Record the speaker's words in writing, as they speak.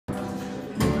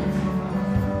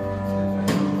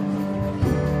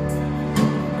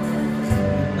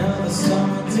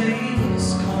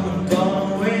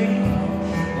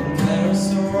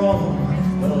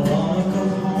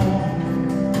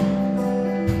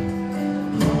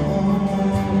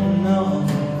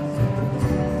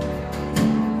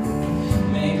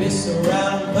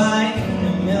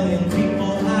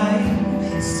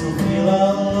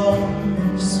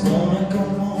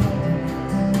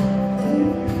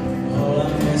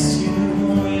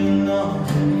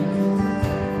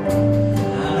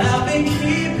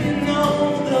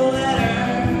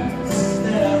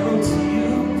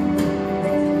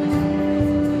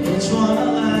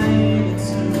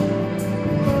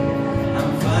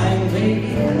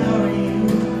baby, how are you?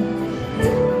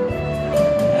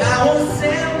 I won't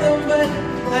send them, but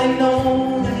I know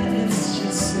that it's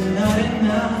just not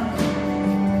enough.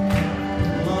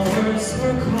 My words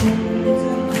were cold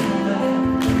and dry,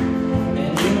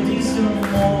 and you deserve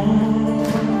more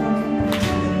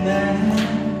than that.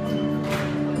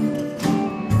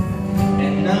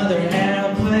 Another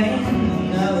airplane,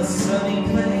 another sunny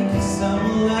place. I'm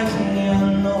lucky, I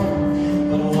know,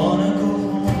 but I wanna go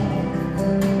home.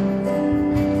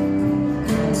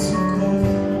 Got to go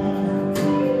home.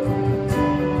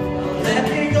 Let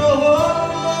me go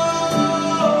home.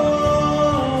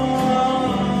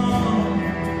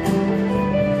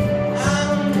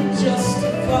 I'm just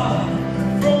too far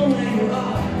from where you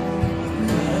are.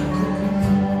 Gotta go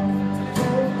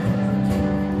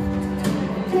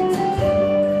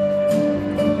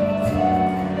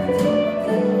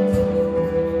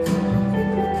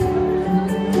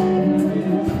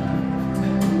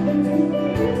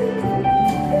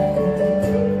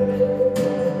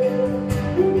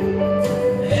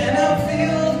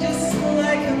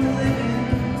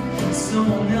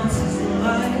someone else's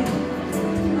life.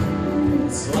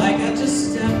 It's like I just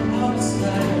stepped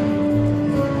outside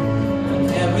when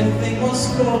everything was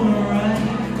going right.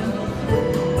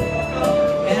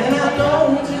 And I know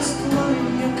just why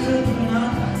you could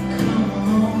not come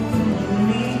home with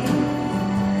me,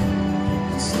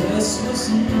 'cause this was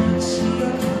not you,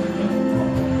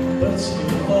 but you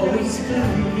always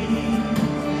believed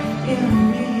in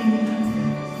me.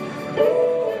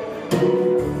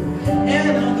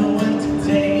 And although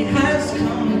today has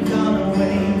come and gone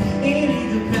away, in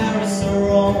either Paris or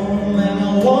Rome, and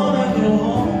I wanna go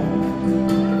home.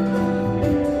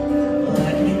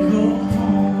 Let me go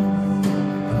home.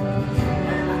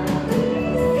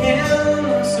 And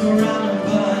I'm surrounded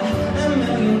by a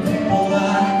million people.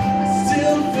 I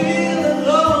still feel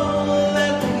alone.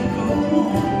 Let me go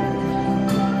home.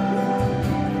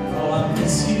 Oh, I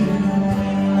miss you,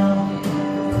 you know.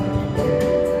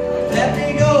 Let me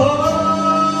go home.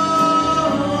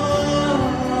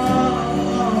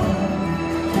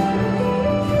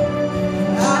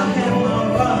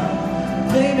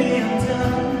 Baby, I'm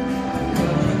done.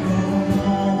 Gotta go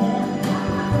home.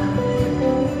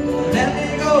 Let me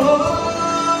go home.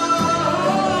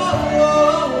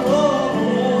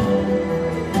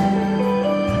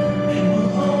 It will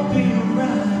all be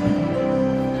alright.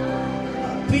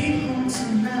 I'll be home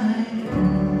tonight.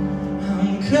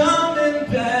 I'm coming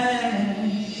back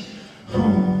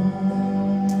home.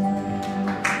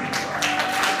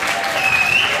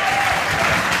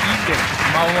 Igor,